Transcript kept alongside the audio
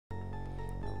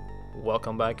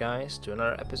Welcome back, guys, to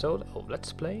another episode of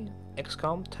Let's Play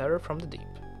Xcom Terror from the Deep.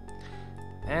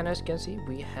 And as you can see,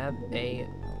 we have a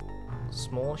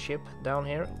small ship down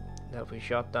here that we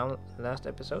shot down last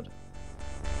episode.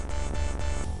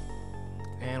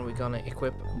 And we're gonna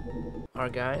equip our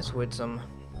guys with some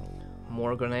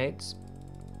more grenades.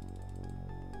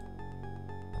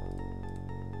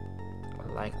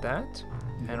 Like that.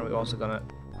 And we're also gonna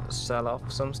sell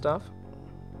off some stuff.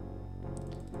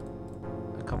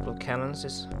 A couple of cannons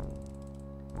is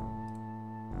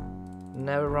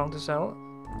never wrong to sell.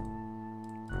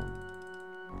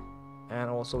 And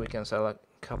also we can sell a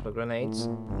couple of grenades.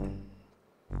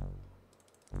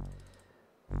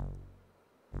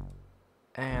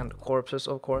 And corpses,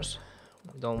 of course.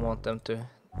 We don't want them to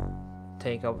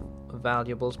take up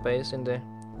valuable space in the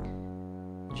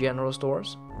general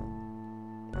stores.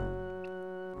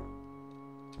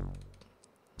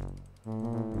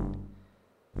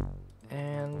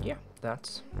 And yeah,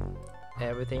 that's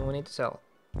everything we need to sell.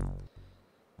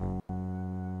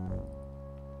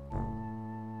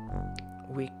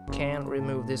 We can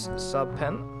remove this sub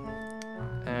pen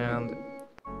and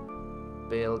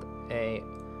build a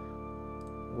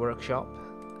workshop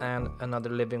and another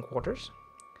living quarters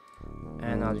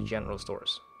and other general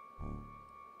stores.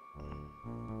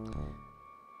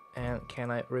 And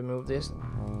can I remove this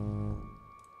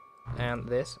and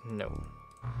this? No.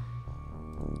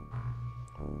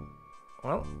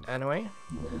 Well, anyway,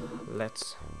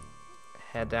 let's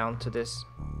head down to this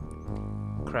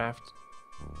craft.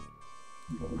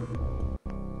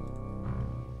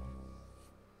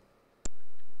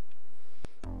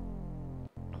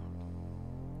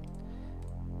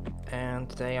 And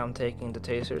today I'm taking the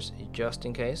tasers just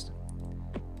in case.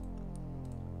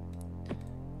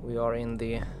 We are in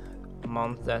the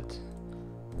month that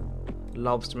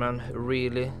lobstermen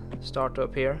really start to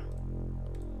appear.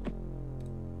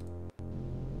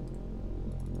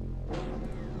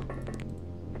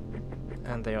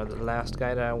 And they are the last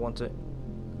guy that I want to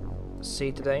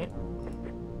see today.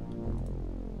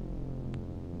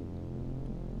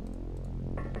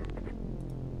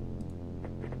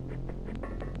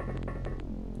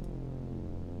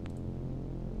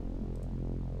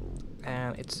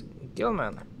 And it's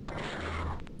Gilman.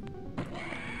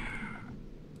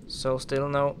 So still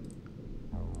no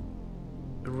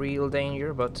real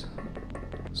danger, but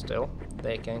still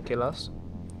they can kill us,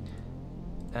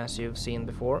 as you've seen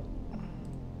before.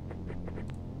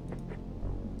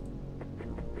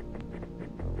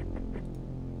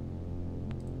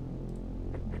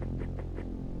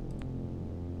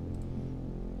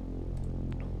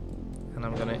 And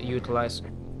I'm gonna utilize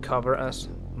cover as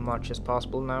much as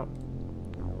possible now.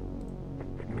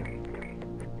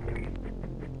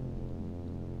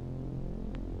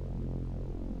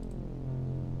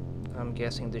 I'm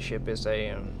guessing the ship is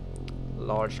a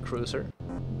large cruiser.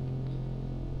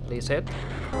 Please hit.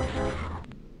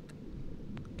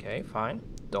 Okay, fine.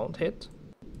 Don't hit.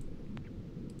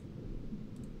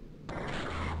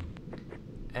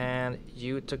 And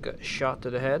you took a shot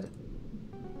to the head.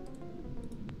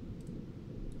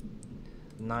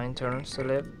 9 turns to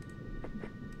live.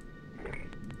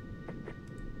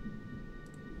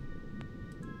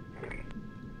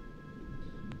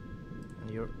 And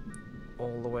you're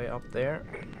all the way up there.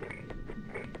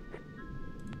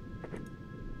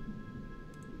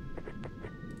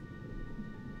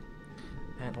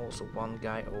 And also one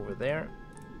guy over there.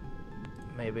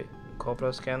 Maybe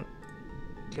Coplas can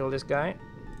kill this guy.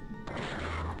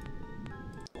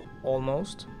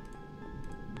 Almost.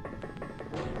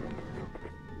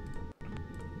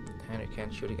 And you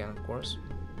can't shoot again, of course.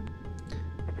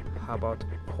 How about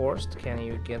Horst? Can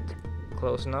you get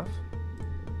close enough?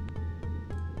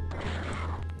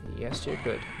 Yes, you're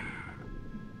good.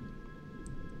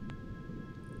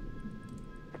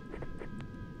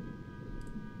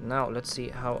 Now let's see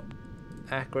how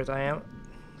accurate I am.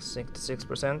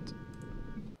 66%.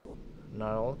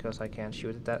 Not all, because I can't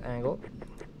shoot at that angle.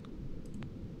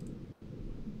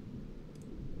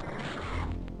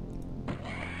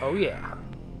 Oh yeah.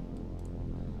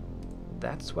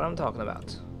 That's what I'm talking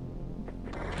about.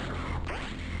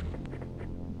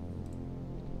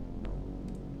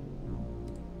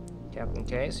 Captain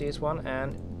K sees one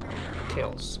and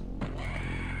kills.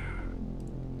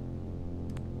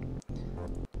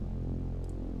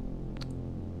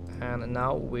 And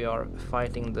now we are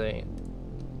fighting the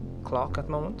clock at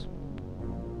the moment.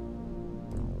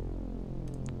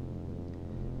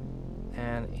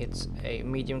 And it's a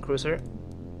medium cruiser.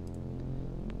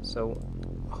 So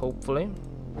hopefully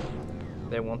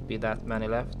there won't be that many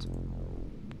left.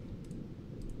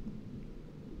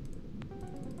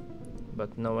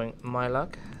 But knowing my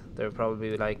luck, There will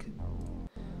probably be like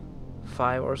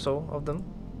 5 or so of them.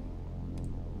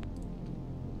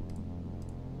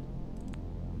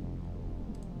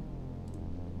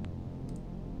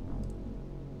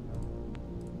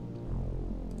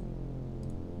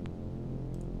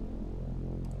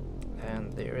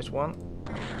 And there is one.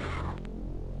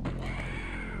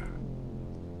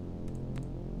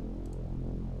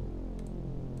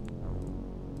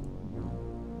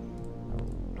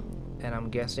 And I'm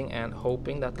guessing and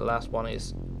hoping that the last one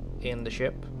is in the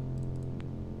ship.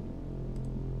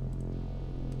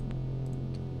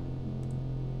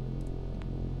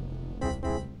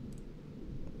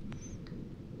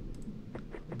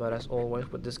 But as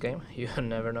always with this game, you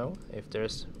never know if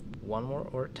there's 1 more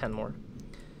or 10 more.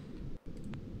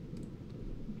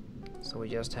 So we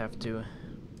just have to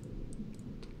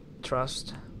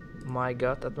trust my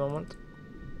gut at the moment.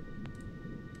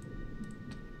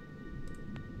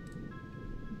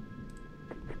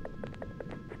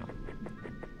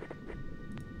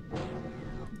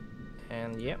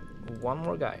 And yeah, 1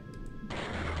 more guy.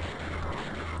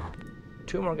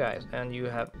 2 more guys, and you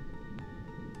have...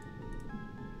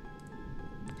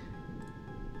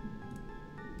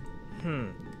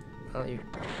 Well, you...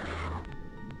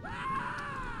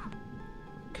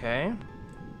 Okay.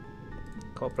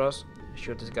 Copros,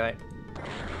 shoot this guy.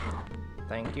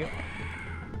 Thank you.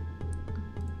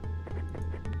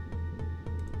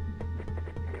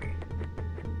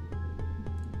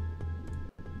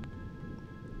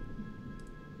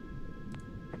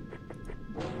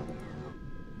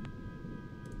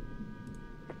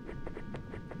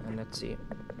 And let's see,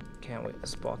 can we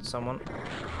spot someone?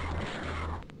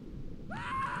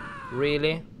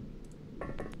 Really?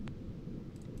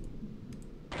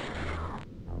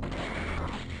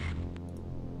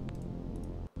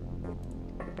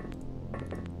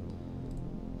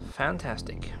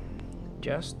 Fantastic.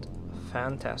 Just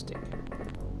fantastic.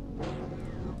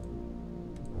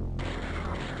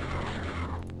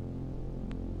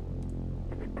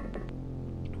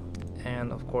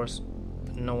 And of course,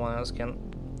 no one else can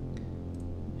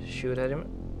shoot at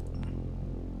him.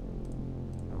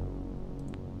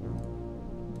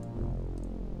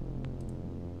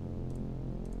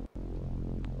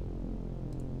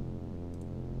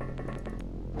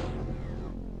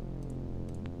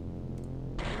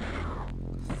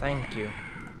 Thank you.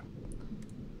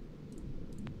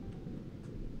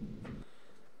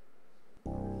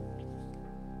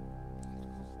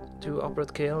 Two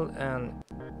operate killed and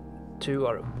 2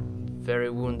 are very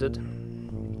wounded.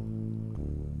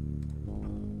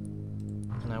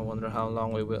 And I wonder how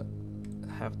long we will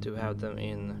have to have them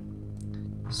in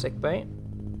sickbay.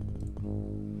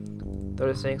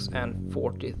 36 and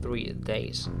 43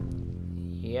 days.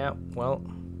 Yeah, well,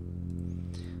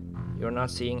 you're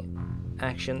not seeing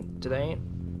action today.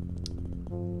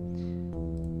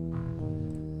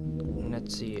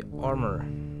 Let's see, armor.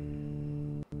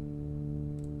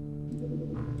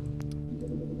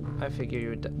 I figure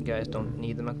you guys don't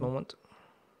need them at the moment.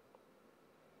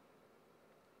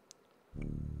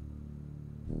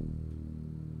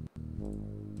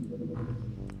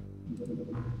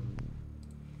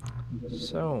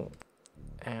 So,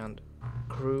 and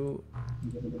crew.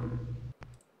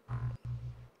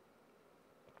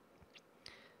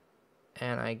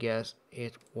 And I guess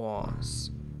it was...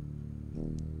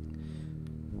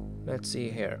 Let's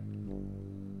see here.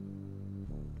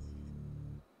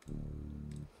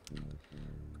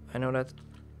 I know that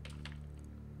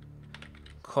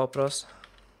Copros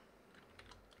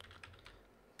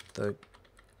the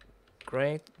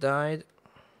Great died.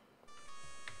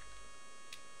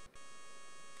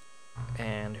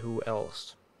 And who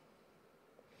else?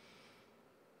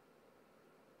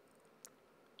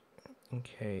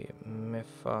 Okay,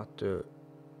 Mefatu.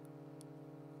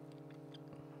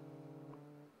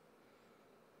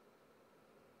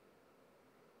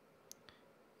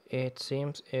 It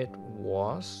seems it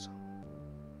was.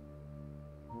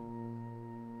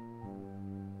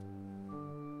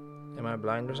 Am I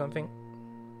blind or something?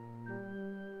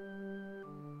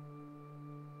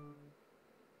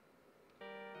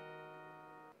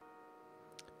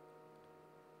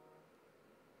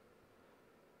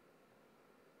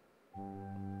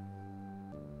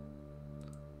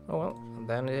 Oh well,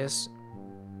 then it is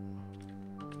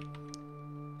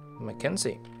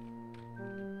Mackenzie.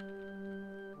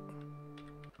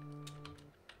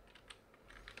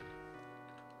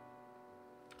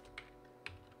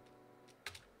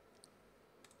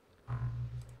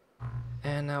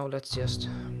 And now let's just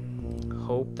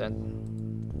hope that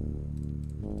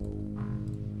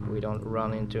we don't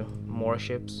run into more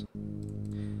ships.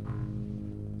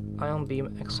 Ion beam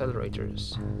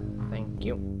accelerators. Thank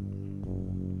you.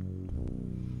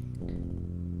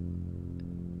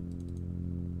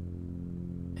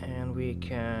 And we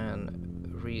can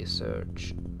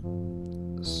research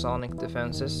sonic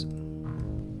defenses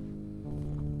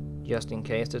just in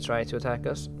case they try to attack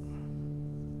us.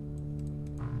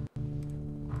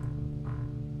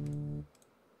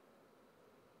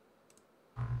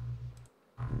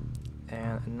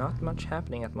 And not much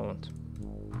happening at the moment.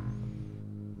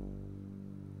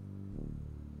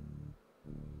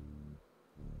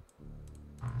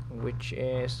 Which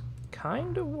is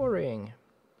kind of worrying.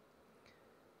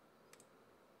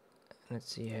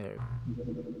 Let's see here.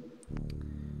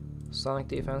 Sonic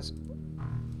defense.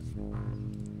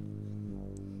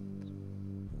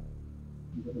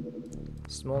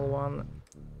 Small one.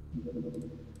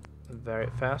 Very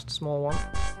fast small one.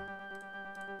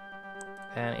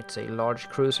 And it's a large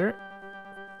cruiser.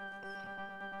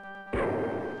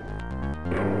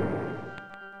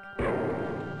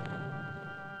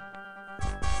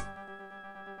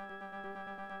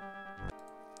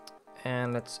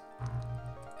 And let's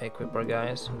equip our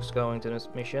guys who's going to this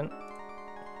mission.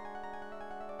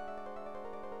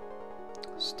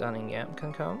 Stunning Yam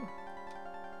can come.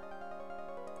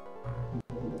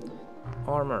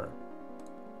 Armor.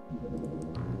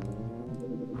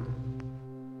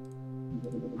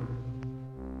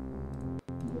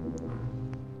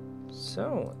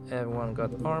 So, everyone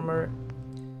got armor.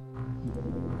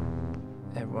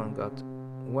 Everyone got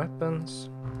weapons.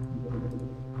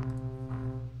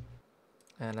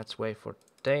 And let's wait for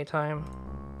daytime.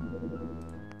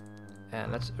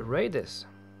 And let's raid this.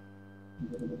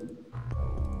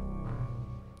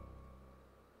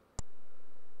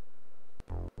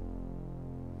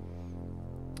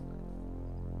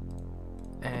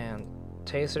 And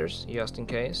tasers, just in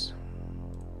case.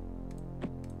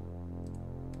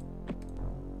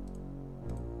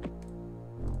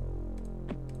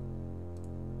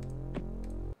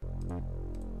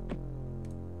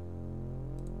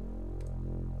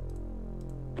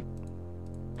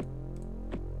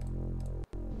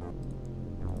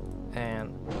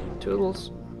 And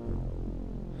tools.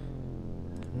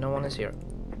 No one is here.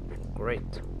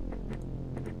 Great.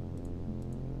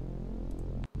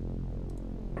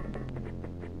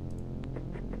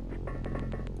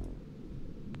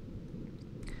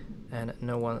 And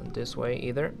no one this way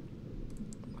either.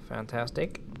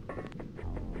 Fantastic.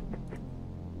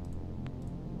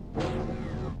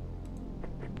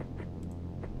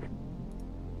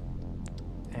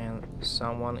 And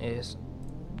someone is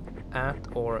at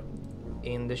or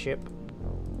in the ship.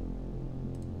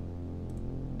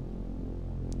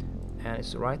 And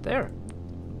it's right there.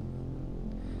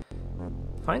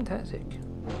 Fantastic.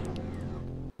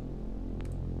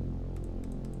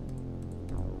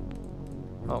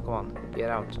 Oh, come on, get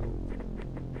out.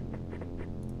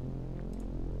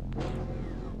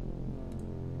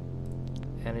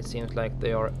 And it seems like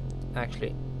they are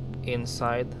actually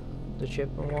inside the ship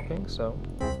and walking, so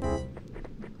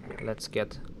let's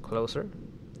get closer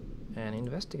and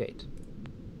investigate.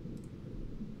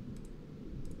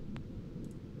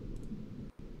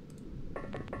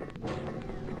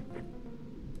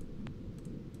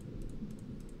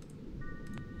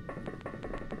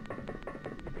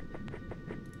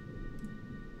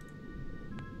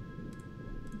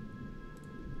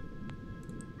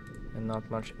 And not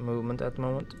much movement at the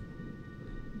moment.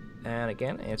 And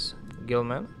again, it's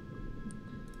Gilman.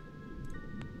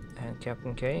 And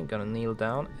Captain K gonna kneel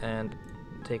down and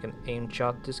take an aim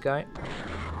shot at this guy.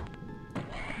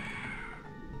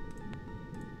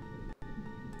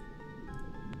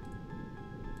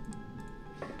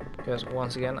 Because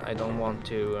once again, I don't want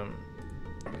to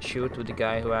shoot with the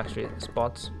guy who actually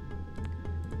spots,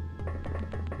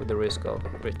 with the risk of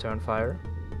return fire.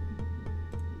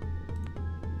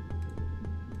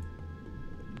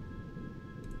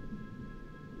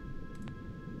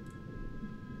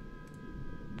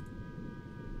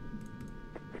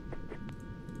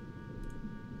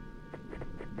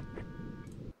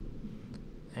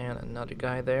 And another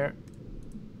guy there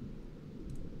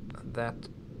that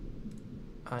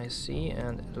I see.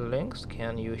 And Lynx,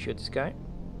 can you shoot this guy?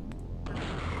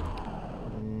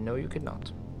 No, you could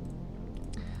not.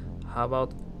 How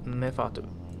about Mefatu?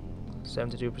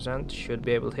 72% should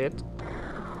be able to hit.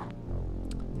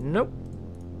 Nope,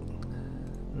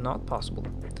 not possible.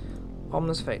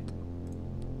 Ominous Fate.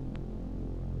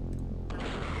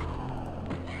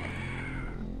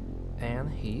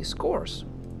 And he scores.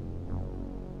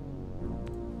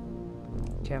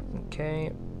 Captain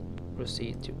K,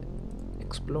 proceed to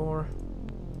explore.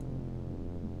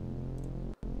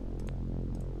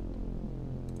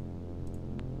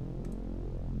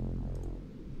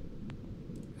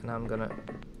 And I'm gonna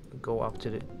go up to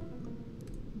the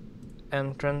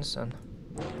entrance and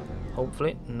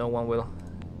hopefully no one will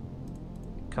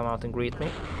come out and greet me.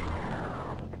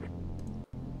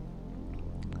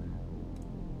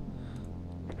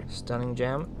 Stunning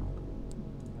jam.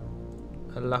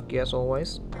 Lucky as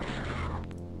always.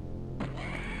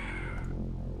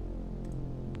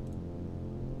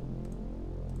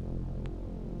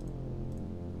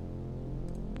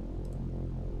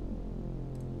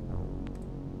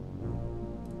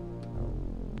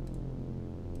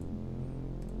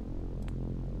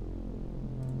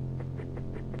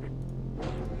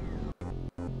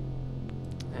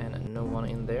 And no one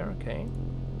in there, okay.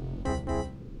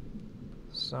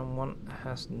 Someone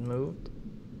has moved.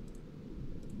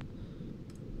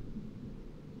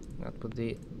 That would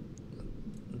be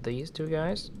these two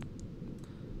guys.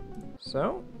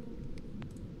 So,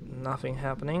 nothing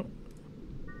happening.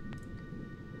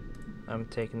 I'm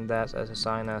taking that as a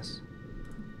sign as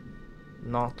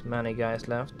not many guys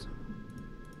left.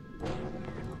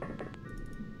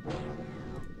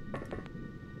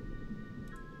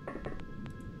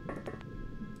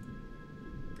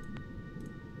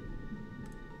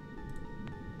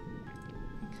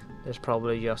 There's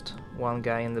probably just one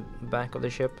guy in the back of the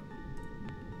ship.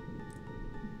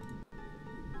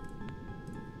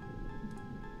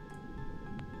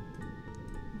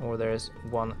 Or there is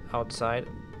one outside.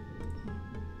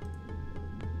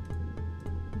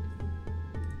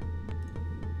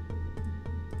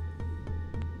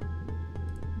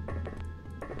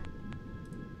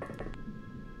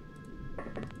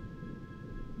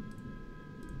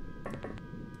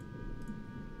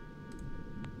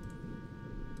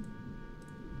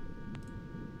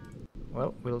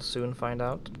 Well, we'll soon find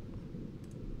out.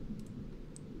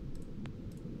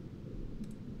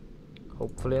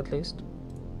 Hopefully, at least.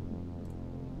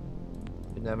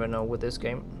 You never know with this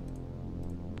game.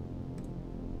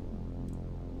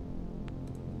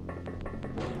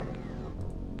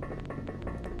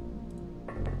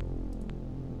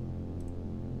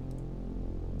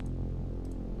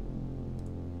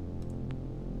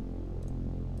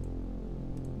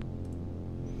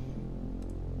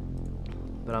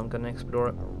 But I'm gonna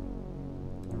explore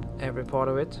every part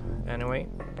of it anyway.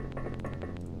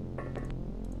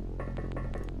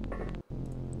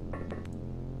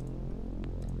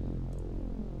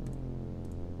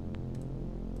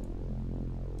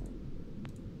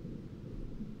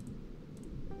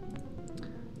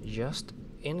 Just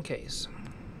in case.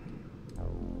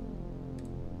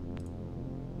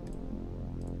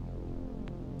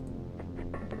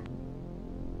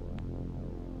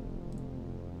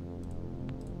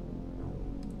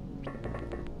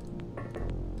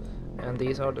 And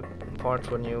these are the parts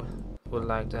when you would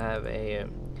like to have a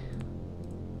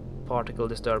particle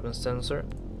disturbance sensor.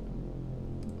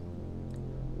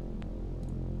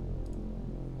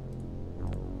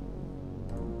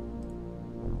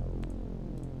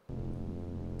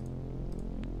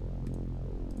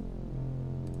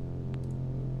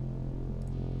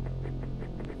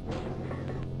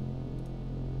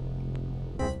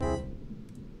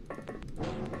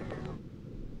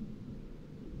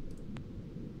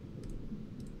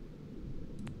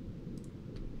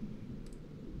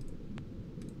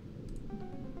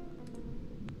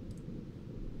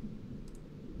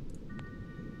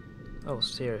 Oh,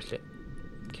 seriously.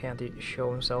 Can't he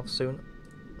show himself soon?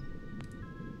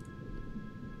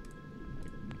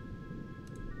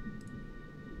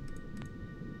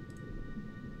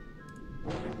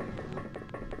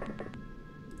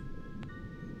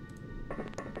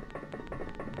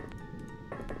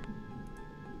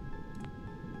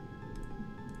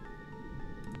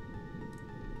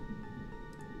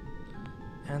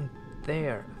 And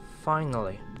there,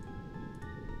 finally.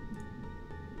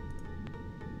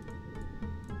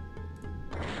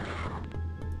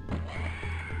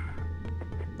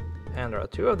 And there are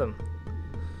two of them.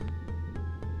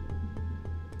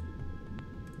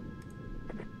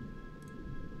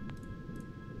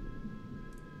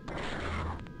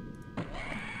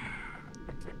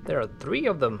 There are three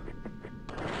of them.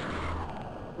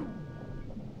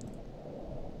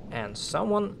 And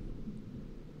someone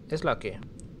is lucky.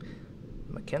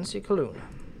 Mackenzie Colloon.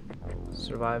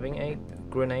 Surviving a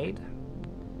grenade.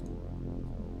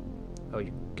 Oh,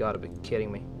 you gotta be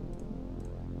kidding me.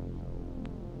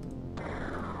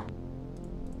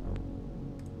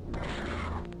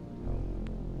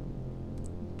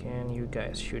 Can you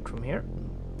guys shoot from here?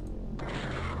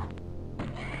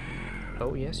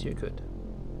 Oh, yes, you could.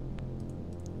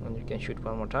 And you can shoot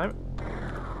one more time.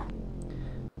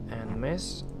 And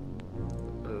miss.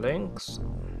 Lynx.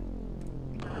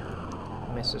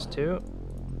 Misses too.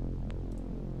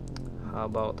 How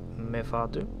about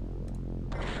Mefatu?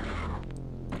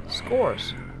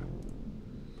 Scores!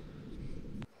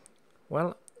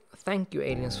 Well, thank you,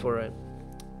 aliens, for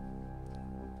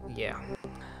yeah,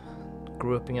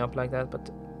 grouping up like that, but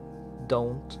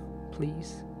don't,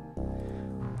 please.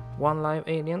 One live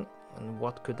alien, and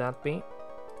what could that be?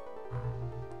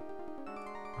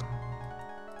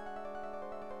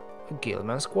 A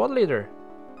Gilman squad leader.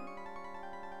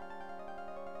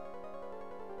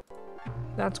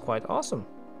 That's quite awesome.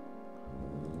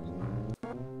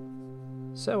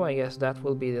 So I guess that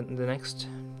will be the next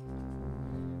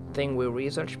thing we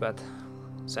research, but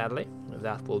sadly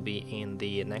that will be in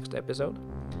the next episode.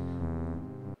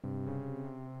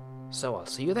 So I'll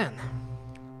see you then.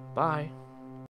 Bye.